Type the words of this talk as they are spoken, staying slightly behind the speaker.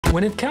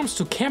When it comes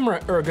to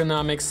camera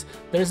ergonomics,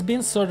 there's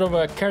been sort of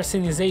a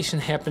carcinization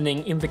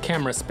happening in the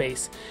camera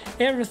space.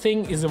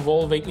 Everything is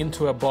evolving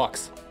into a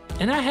box.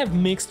 And I have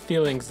mixed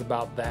feelings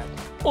about that.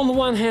 On the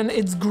one hand,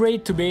 it's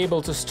great to be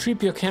able to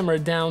strip your camera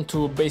down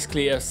to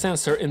basically a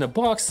sensor in a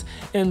box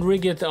and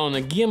rig it on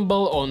a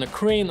gimbal, on a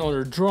crane, or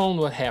a drone,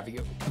 what have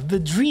you. The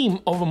dream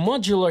of a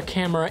modular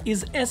camera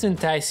is as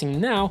enticing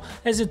now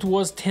as it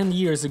was 10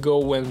 years ago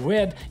when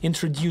RED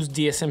introduced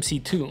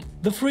DSMC2.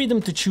 The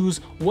freedom to choose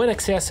what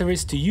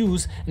accessories to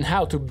use and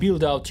how to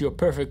build out your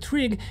perfect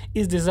rig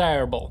is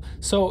desirable,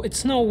 so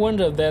it's no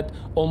wonder that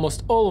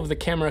almost all of the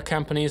camera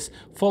companies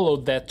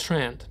followed that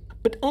trend.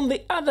 But on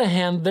the other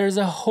hand, there's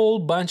a whole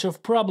bunch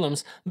of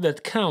problems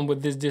that come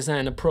with this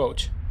design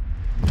approach.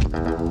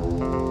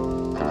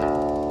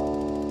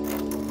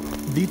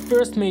 The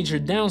first major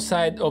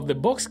downside of the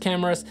box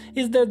cameras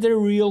is that the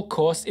real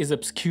cost is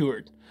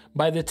obscured.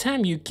 By the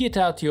time you kit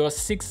out your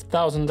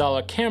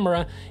 $6,000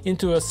 camera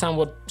into a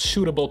somewhat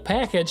shootable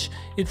package,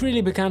 it really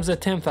becomes a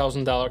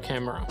 $10,000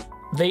 camera.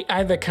 They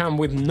either come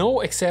with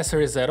no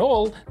accessories at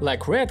all,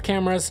 like RED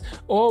cameras,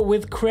 or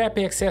with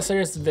crappy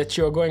accessories that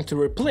you're going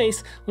to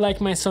replace, like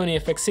my Sony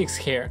FX6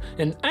 here,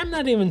 and I'm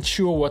not even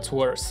sure what's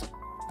worse.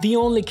 The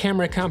only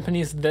camera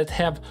companies that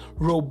have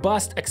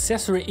robust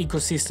accessory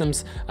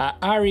ecosystems are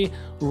ARRI,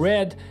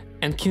 RED,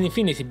 and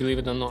Kinefinity, believe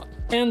it or not,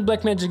 and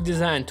Blackmagic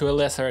Design to a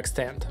lesser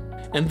extent.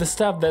 And the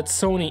stuff that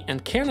Sony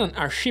and Canon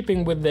are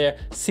shipping with their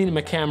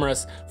cinema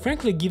cameras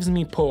frankly gives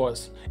me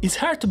pause. It's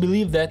hard to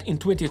believe that in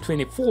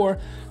 2024,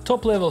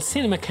 top-level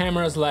cinema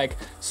cameras like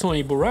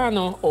Sony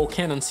Burano or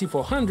Canon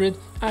C400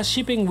 are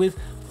shipping with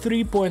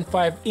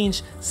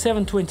 3.5-inch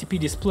 720p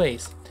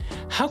displays.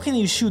 How can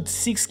you shoot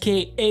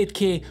 6K,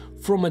 8K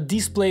from a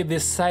display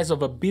this size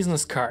of a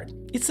business card?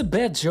 It's a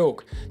bad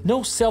joke.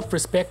 No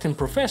self-respecting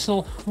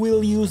professional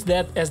will use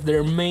that as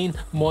their main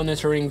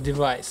monitoring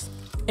device.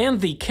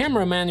 And the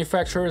camera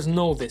manufacturers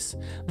know this.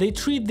 They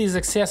treat these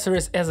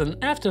accessories as an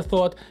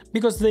afterthought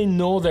because they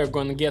know they're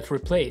gonna get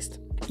replaced.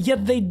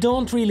 Yet they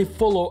don't really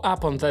follow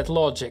up on that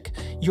logic.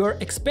 You're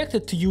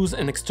expected to use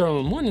an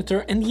external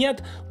monitor, and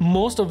yet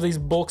most of these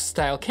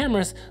box-style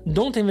cameras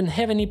don't even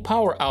have any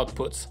power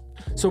outputs.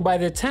 So by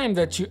the time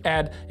that you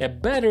add a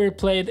battery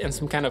plate and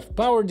some kind of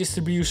power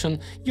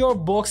distribution, your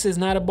box is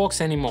not a box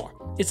anymore.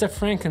 It's a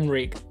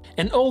Franken-rig.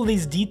 And all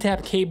these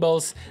D-tap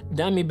cables,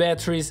 dummy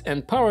batteries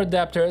and power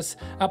adapters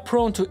are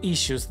prone to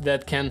issues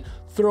that can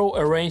throw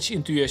a wrench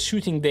into your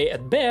shooting day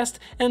at best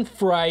and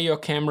fry your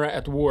camera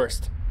at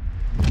worst.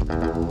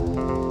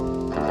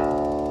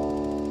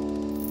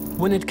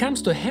 When it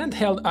comes to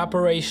handheld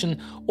operation,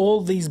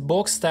 all these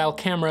box-style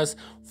cameras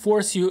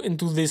force you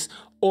into this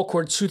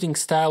awkward shooting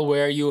style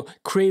where you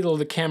cradle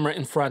the camera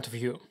in front of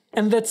you.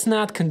 And that's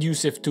not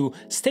conducive to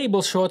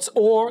stable shots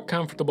or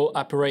comfortable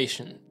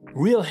operation.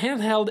 Real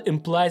handheld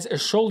implies a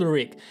shoulder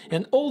rig,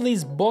 and all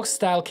these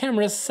box-style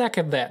cameras suck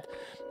at that.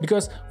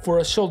 Because for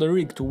a shoulder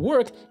rig to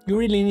work, you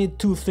really need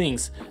two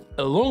things: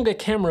 a longer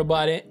camera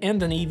body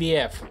and an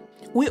EVF.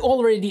 We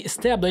already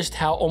established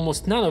how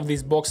almost none of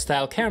these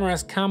box-style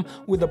cameras come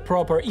with a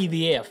proper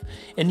EVF,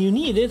 and you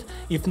need it,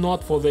 if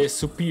not for the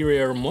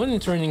superior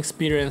monitoring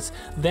experience,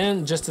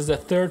 then just as a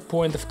third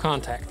point of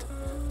contact.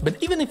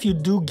 But even if you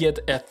do get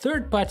a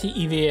third-party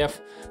EVF,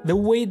 the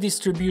weight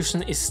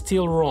distribution is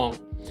still wrong,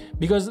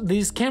 because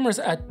these cameras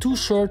are too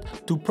short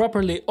to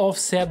properly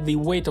offset the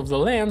weight of the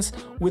lens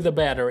with the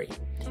battery.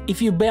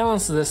 If you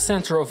balance the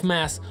center of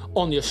mass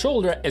on your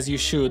shoulder as you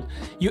should,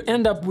 you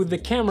end up with the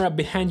camera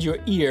behind your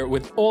ear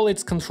with all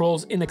its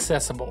controls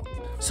inaccessible.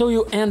 So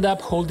you end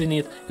up holding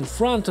it in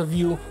front of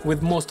you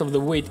with most of the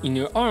weight in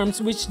your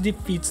arms, which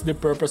defeats the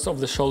purpose of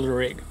the shoulder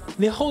rig.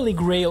 The holy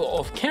grail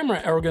of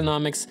camera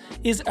ergonomics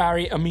is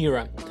ARRI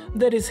Amira.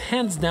 That is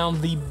hands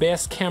down the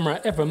best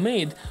camera ever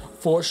made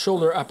for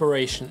shoulder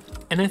operation.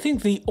 And I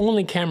think the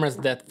only cameras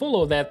that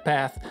follow that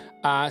path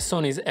are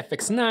Sony's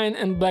FX9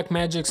 and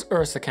Blackmagic's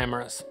Ursa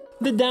cameras.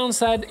 The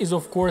downside is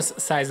of course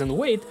size and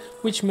weight,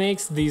 which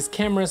makes these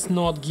cameras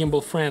not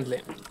gimbal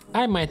friendly.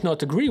 I might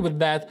not agree with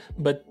that,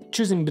 but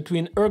choosing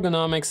between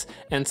ergonomics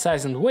and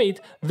size and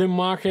weight, the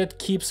market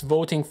keeps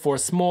voting for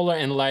smaller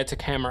and lighter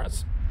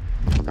cameras.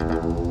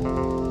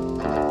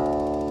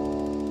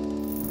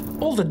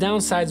 All the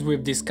downsides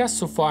we've discussed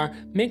so far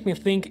make me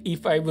think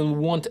if I even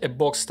want a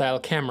box-style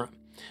camera.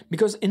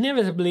 Because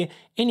inevitably,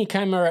 any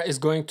camera is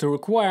going to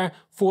require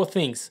four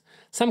things: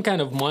 some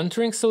kind of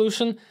monitoring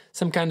solution,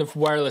 some kind of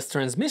wireless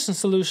transmission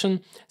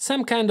solution,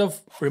 some kind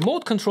of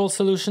remote control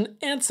solution,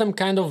 and some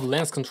kind of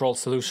lens control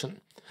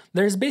solution.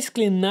 There's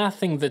basically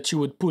nothing that you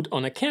would put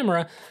on a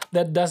camera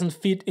that doesn't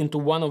fit into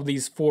one of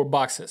these four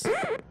boxes.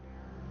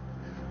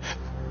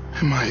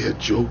 Am I a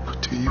joke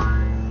to you?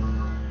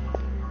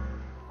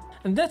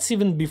 And that's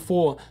even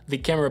before the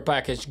camera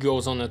package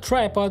goes on a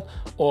tripod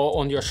or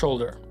on your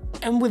shoulder.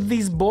 And with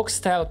these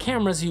box-style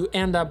cameras you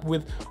end up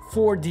with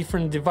four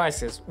different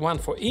devices, one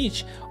for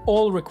each,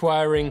 all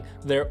requiring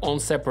their own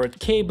separate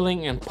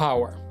cabling and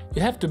power.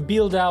 You have to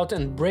build out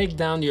and break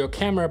down your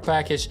camera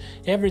package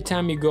every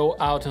time you go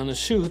out on a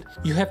shoot.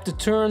 You have to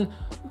turn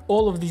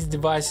all of these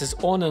devices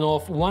on and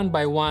off one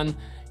by one,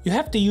 you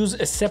have to use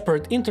a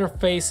separate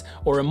interface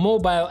or a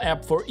mobile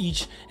app for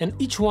each, and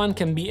each one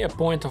can be a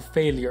point of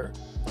failure.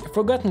 A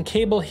forgotten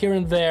cable here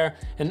and there,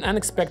 an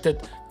unexpected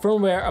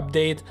firmware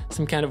update,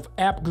 some kind of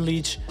app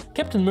glitch.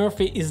 Captain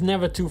Murphy is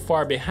never too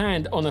far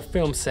behind on a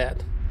film set.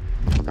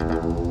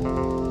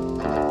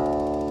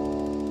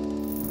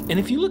 And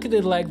if you look at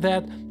it like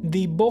that,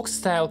 the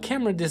box-style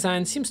camera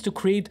design seems to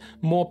create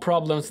more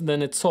problems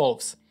than it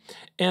solves.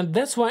 And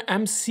that's why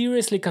I'm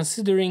seriously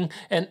considering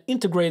an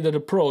integrated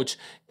approach,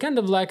 kind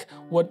of like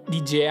what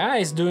DJI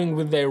is doing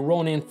with their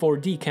Ronin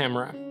 4D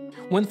camera.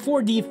 When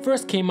 4D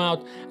first came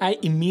out, I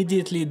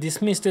immediately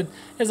dismissed it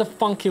as a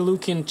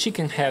funky-looking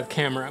chicken head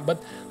camera,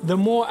 but the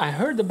more I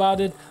heard about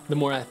it, the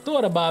more I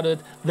thought about it,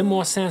 the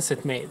more sense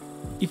it made.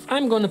 If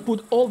I'm gonna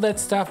put all that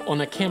stuff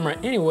on a camera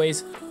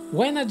anyways,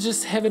 why not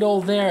just have it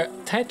all there,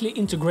 tightly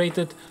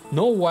integrated,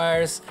 no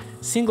wires,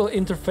 single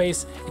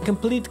interface, a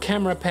complete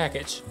camera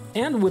package,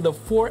 and with a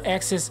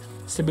 4-axis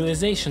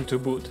stabilization to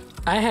boot.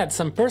 I had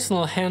some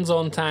personal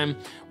hands-on time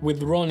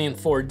with Ronin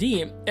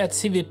 4D at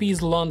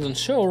CVP's London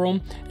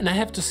showroom, and I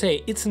have to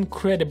say, it's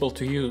incredible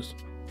to use.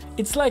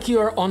 It's like you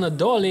are on a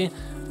dolly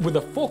with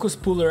a focus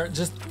puller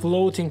just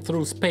floating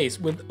through space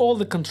with all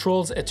the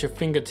controls at your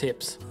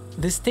fingertips.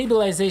 The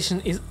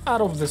stabilization is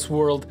out of this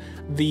world,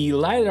 the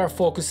LiDAR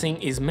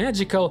focusing is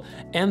magical,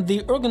 and the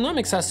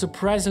ergonomics are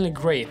surprisingly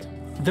great.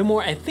 The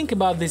more I think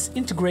about this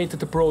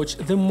integrated approach,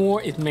 the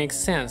more it makes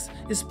sense,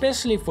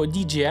 especially for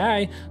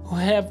DJI, who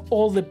have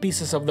all the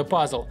pieces of the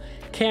puzzle: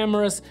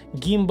 cameras,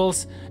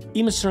 gimbals,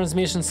 image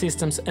transmission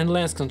systems and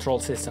lens control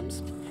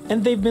systems.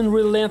 And they've been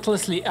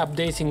relentlessly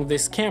updating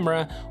this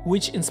camera,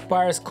 which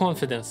inspires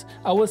confidence.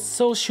 I was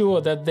so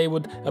sure that they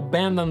would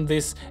abandon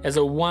this as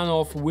a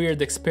one-off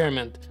weird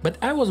experiment, but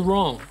I was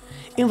wrong.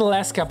 In the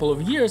last couple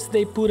of years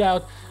they put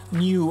out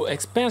new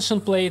expansion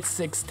plates,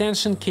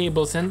 extension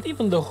cables and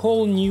even the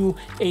whole new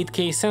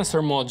 8K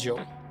sensor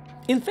module.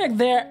 In fact,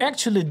 they are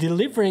actually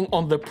delivering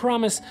on the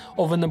promise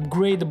of an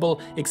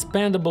upgradable,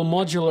 expandable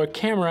modular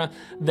camera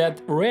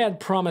that RED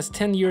promised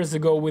 10 years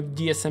ago with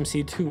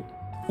DSMC2.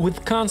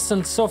 With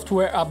constant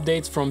software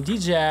updates from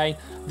DJI,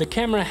 the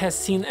camera has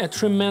seen a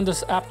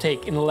tremendous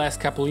uptake in the last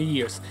couple of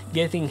years,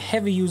 getting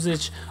heavy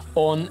usage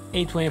on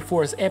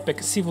A24's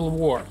epic Civil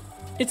War.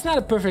 It's not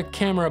a perfect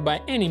camera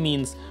by any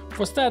means.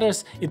 For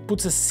starters, it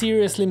puts a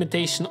serious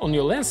limitation on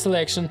your lens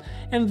selection,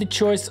 and the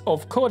choice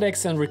of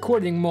codecs and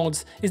recording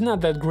modes is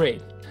not that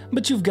great.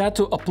 But you've got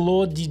to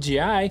applaud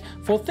DJI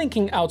for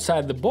thinking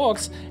outside the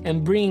box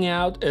and bringing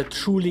out a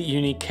truly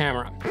unique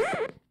camera.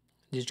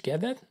 Did you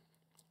get that?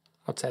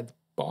 Outside the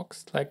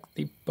box, like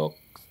the box,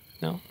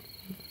 no?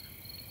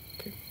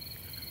 Okay.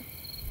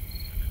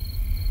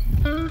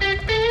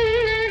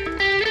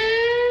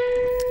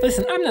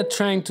 Listen, I'm not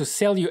trying to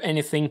sell you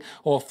anything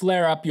or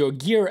flare up your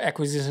gear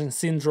acquisition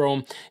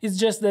syndrome, it's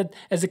just that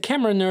as a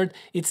camera nerd,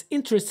 it's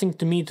interesting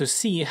to me to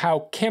see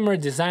how camera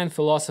design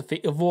philosophy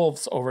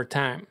evolves over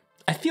time.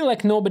 I feel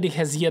like nobody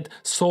has yet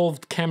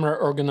solved camera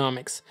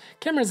ergonomics.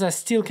 Cameras are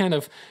still kind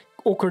of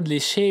awkwardly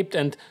shaped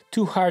and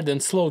too hard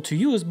and slow to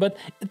use, but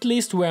at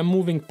least we're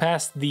moving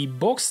past the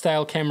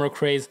box-style camera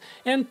craze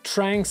and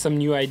trying some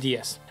new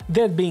ideas.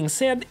 That being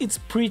said, it's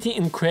pretty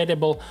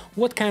incredible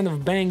what kind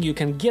of bang you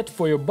can get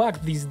for your buck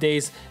these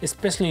days,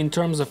 especially in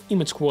terms of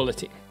image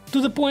quality.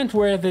 To the point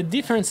where the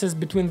differences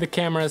between the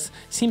cameras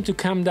seem to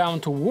come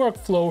down to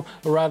workflow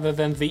rather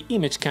than the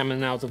image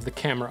coming out of the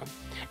camera.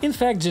 In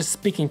fact, just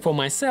speaking for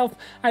myself,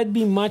 I'd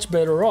be much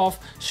better off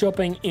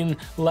shopping in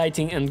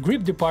lighting and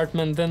grip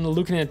department than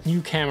looking at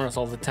new cameras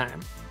all the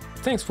time.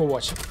 Thanks for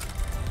watching.